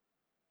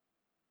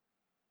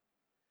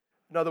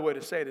 Another way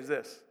to say it is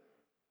this: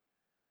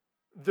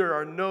 there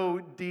are no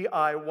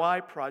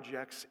DIY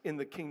projects in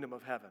the kingdom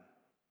of heaven.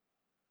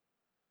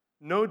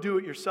 No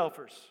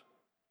do-it-yourselfers.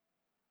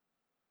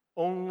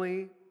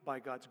 Only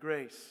by God's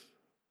grace.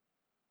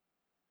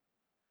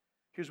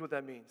 Here's what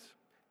that means.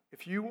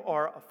 If you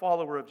are a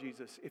follower of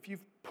Jesus, if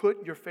you've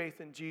put your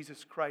faith in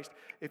Jesus Christ,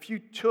 if you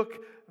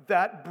took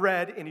that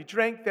bread and you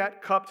drank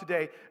that cup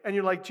today, and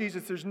you're like,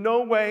 Jesus, there's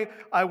no way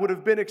I would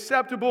have been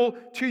acceptable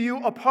to you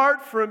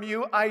apart from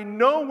you. I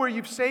know where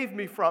you've saved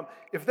me from.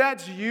 If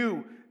that's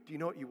you, do you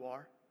know what you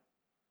are?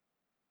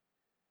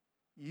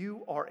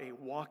 You are a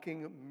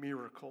walking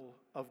miracle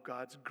of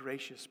God's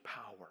gracious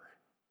power,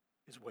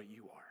 is what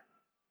you are.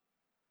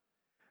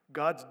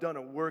 God's done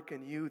a work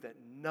in you that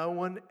no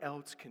one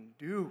else can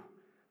do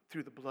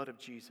through the blood of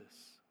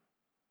Jesus.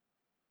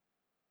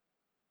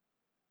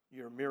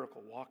 You're a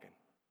miracle walking.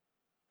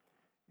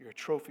 You're a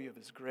trophy of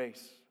His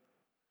grace.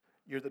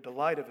 You're the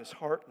delight of His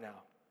heart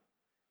now.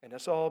 And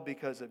it's all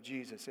because of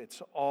Jesus.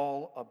 It's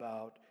all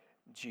about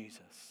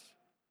Jesus.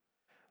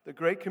 The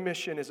Great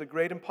Commission is a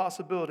great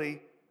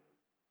impossibility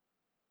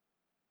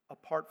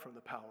apart from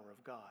the power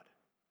of God.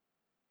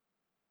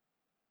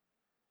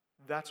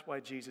 That's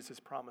why Jesus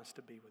has promised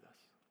to be with us.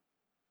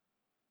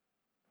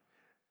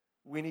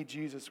 We need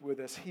Jesus with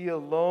us. He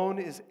alone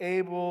is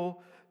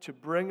able to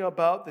bring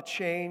about the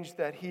change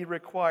that He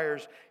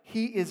requires.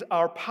 He is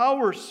our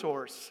power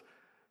source.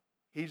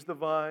 He's the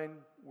vine,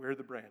 we're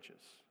the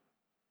branches.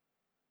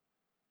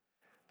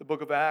 The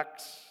book of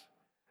Acts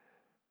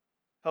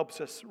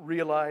helps us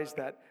realize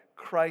that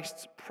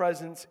Christ's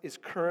presence is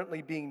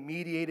currently being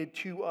mediated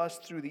to us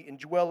through the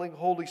indwelling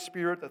Holy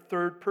Spirit, the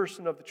third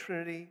person of the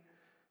Trinity.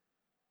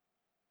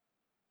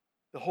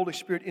 The Holy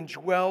Spirit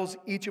indwells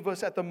each of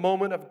us at the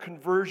moment of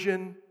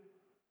conversion,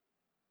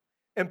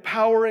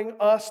 empowering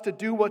us to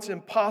do what's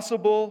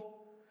impossible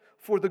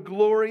for the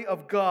glory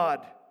of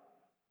God.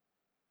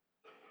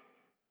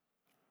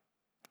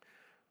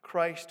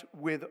 Christ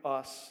with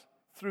us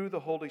through the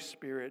Holy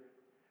Spirit,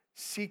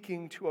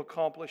 seeking to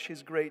accomplish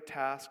His great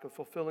task of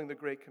fulfilling the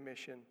Great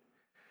Commission.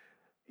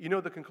 You know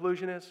what the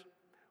conclusion is?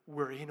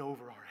 We're in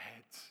over our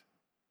heads.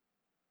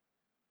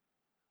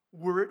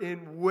 We're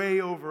in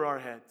way over our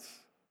heads.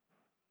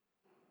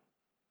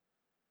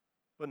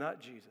 But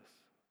not Jesus.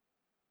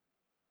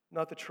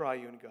 Not the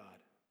triune God.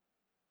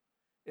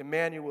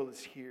 Emmanuel is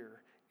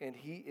here, and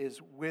He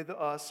is with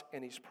us,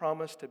 and He's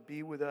promised to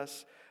be with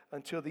us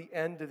until the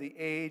end of the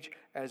age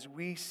as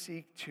we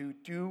seek to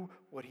do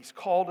what He's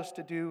called us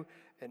to do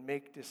and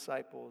make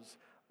disciples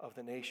of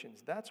the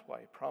nations. That's why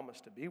He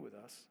promised to be with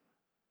us.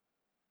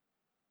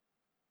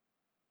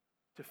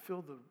 To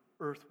fill the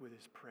earth with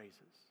His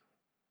praises.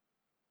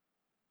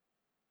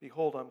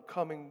 Behold, I'm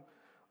coming.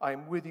 I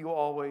am with you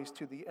always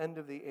to the end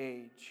of the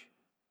age.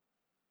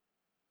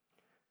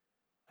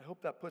 I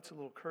hope that puts a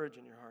little courage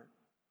in your heart.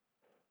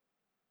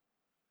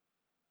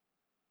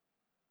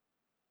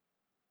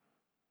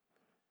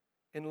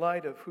 In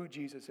light of who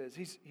Jesus is,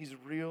 He's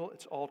real,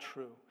 it's all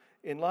true.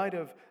 In light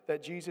of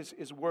that Jesus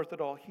is worth it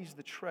all, He's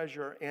the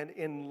treasure. And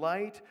in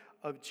light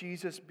of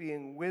Jesus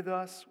being with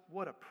us,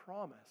 what a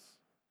promise.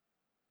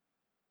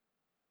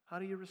 How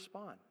do you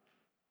respond?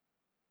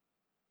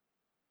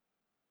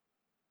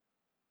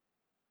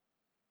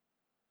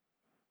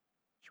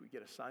 Should we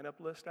get a sign-up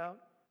list out?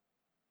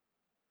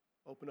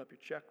 Open up your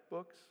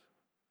checkbooks?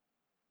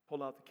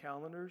 Pull out the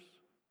calendars?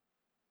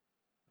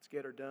 Let's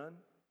get her done.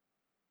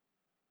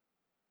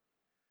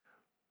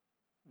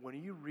 When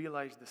you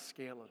realize the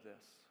scale of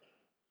this,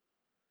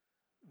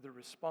 the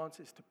response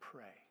is to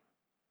pray,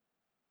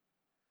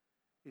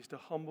 is to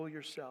humble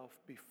yourself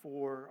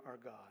before our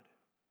God.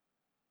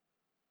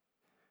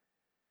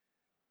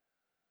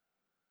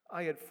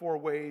 I had 4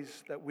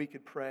 ways that we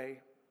could pray.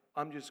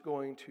 I'm just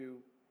going to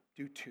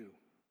do 2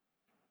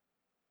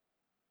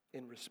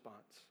 in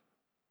response.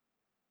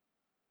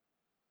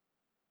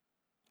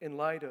 In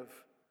light of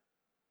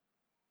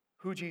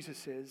who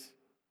Jesus is,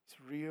 it's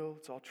real,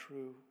 it's all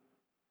true,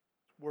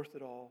 it's worth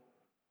it all,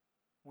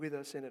 with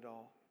us in it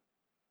all.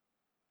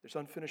 There's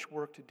unfinished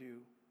work to do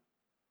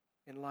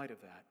in light of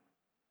that.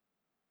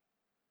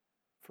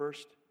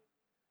 First,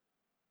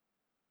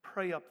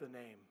 pray up the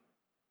name.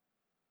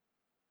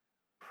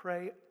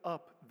 Pray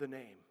up the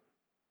name.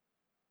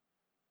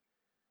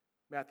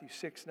 Matthew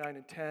 6, 9,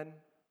 and 10.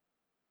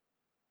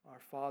 Our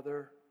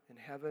Father in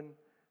heaven,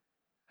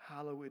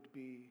 hallowed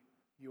be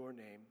your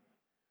name.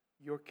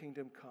 Your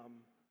kingdom come,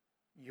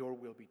 your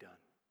will be done.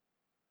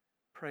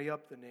 Pray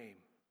up the name.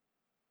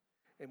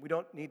 And we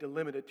don't need to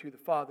limit it to the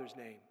Father's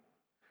name.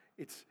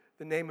 It's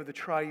the name of the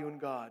triune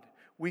God.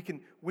 We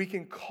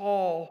can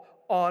call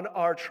on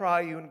our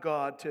triune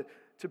God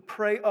to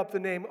pray up the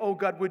name. Oh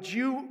God, would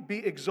you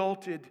be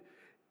exalted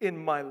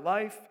in my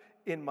life,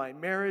 in my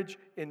marriage,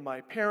 in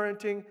my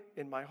parenting,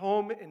 in my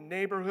home, in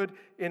neighborhood,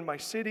 in my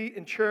city,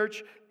 in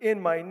church,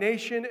 in my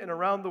nation, and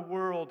around the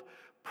world.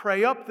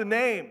 Pray up the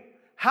name.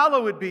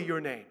 Hallowed be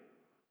your name.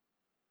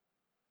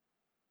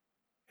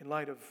 In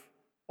light of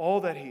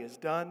all that He has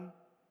done,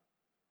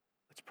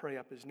 let's pray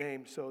up His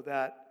name so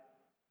that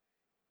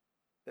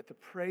the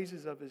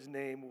praises of His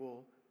name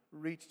will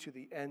reach to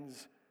the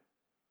ends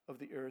of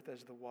the earth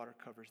as the water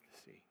covers the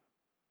sea.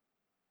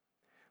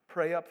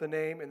 Pray up the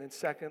name, and then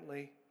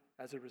secondly,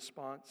 as a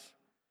response,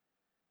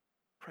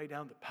 pray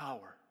down the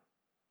power.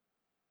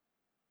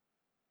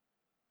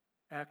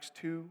 Acts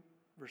 2,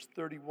 verse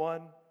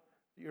 31,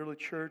 the early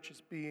church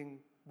is being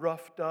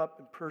roughed up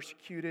and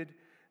persecuted.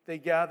 They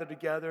gather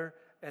together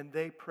and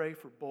they pray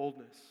for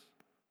boldness.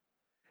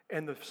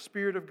 And the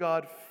Spirit of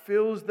God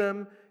fills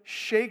them,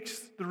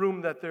 shakes the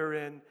room that they're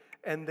in,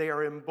 and they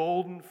are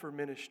emboldened for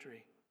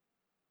ministry.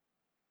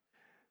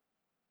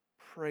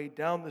 Pray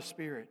down the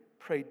Spirit.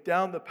 Pray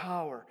down the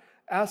power.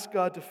 Ask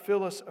God to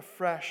fill us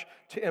afresh,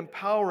 to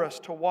empower us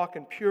to walk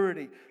in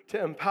purity,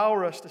 to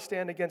empower us to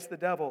stand against the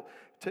devil,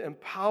 to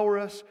empower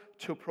us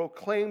to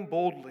proclaim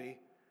boldly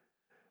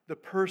the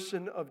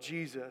person of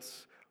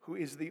Jesus, who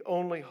is the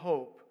only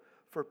hope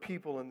for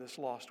people in this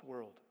lost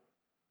world.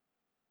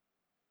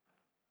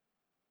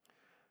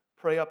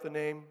 Pray up the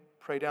name,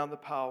 pray down the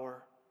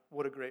power.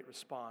 What a great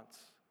response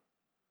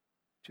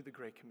to the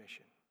Great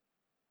Commission.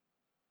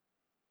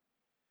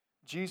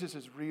 Jesus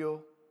is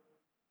real.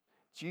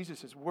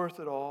 Jesus is worth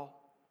it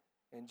all,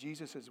 and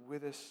Jesus is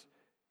with us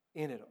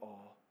in it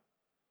all.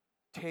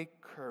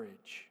 Take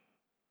courage.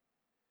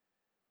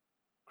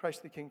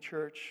 Christ the King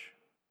Church,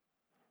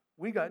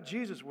 we got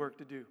Jesus' work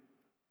to do.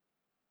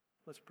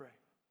 Let's pray.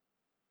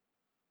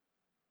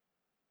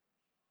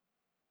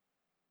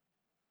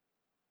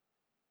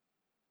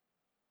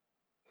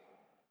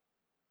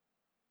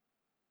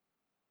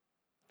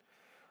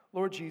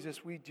 Lord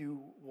Jesus, we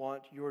do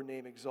want your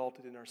name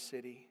exalted in our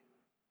city.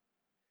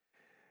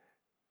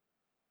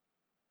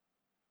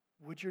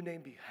 Would your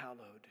name be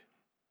hallowed?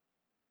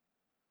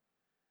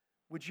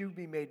 Would you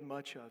be made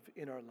much of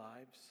in our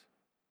lives,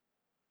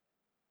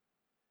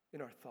 in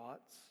our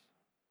thoughts,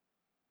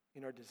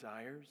 in our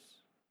desires,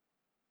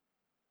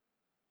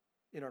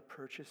 in our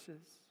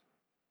purchases,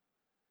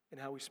 in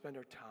how we spend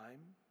our time?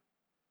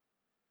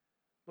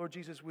 Lord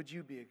Jesus, would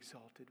you be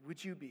exalted?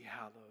 Would you be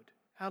hallowed?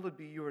 Hallowed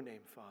be your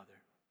name,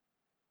 Father.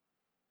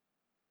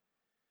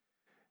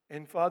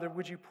 And Father,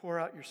 would you pour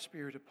out your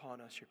Spirit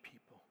upon us, your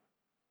people,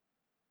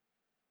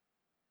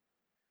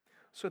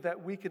 so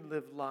that we can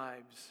live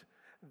lives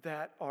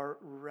that are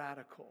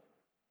radical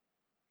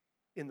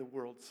in the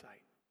world's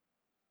sight,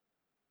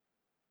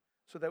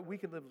 so that we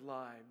can live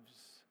lives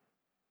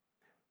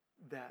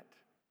that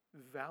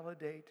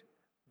validate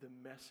the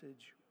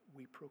message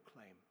we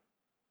proclaim.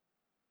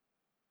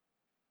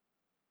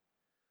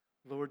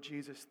 Lord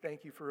Jesus,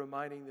 thank you for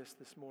reminding us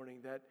this morning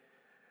that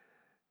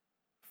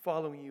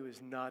following you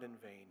is not in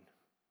vain.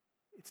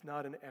 It's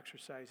not an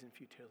exercise in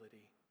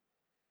futility.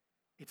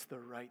 It's the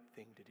right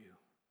thing to do.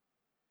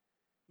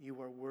 You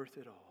are worth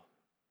it all.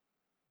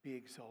 Be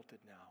exalted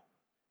now.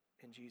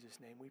 In Jesus'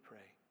 name we pray.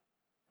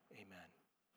 Amen.